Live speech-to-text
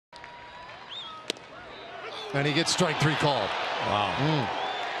And he gets strike 3 called. Wow.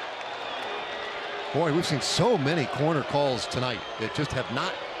 Boy, we've seen so many corner calls tonight that just have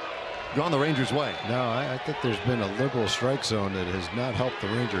not gone the Rangers' way. No, I think there's been a liberal strike zone that has not helped the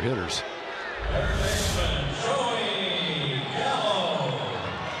Ranger hitters. That's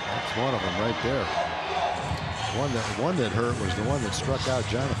one of them right there. One that hurt was the one that struck out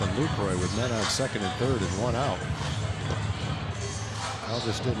Jonathan Lucroy with men on second and third and 1 out. Al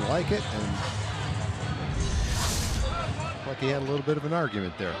just didn't like it, and like he had a little bit of an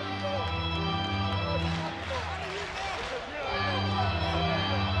argument there.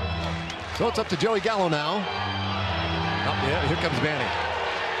 So it's up to Joey Gallo now. Oh, yeah, here comes Manny.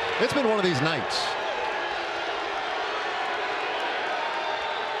 It's been one of these nights.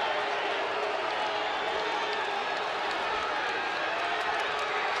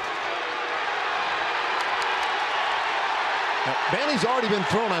 Now, Manny's already been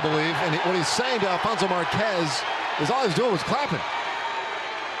thrown, I believe, and what he's saying to Alfonso Marquez is all he's doing was clapping.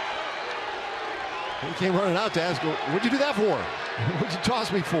 He came running out to ask, what'd you do that for? What'd you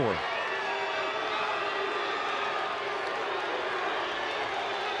toss me for?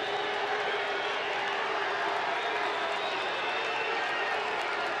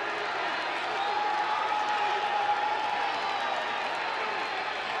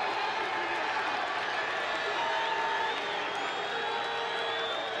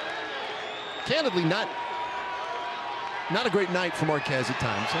 Candidly, not a great night for Marquez at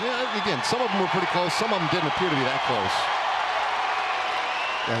times. And again, some of them were pretty close. Some of them didn't appear to be that close.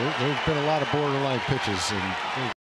 Yeah, there's been a lot of borderline pitches, and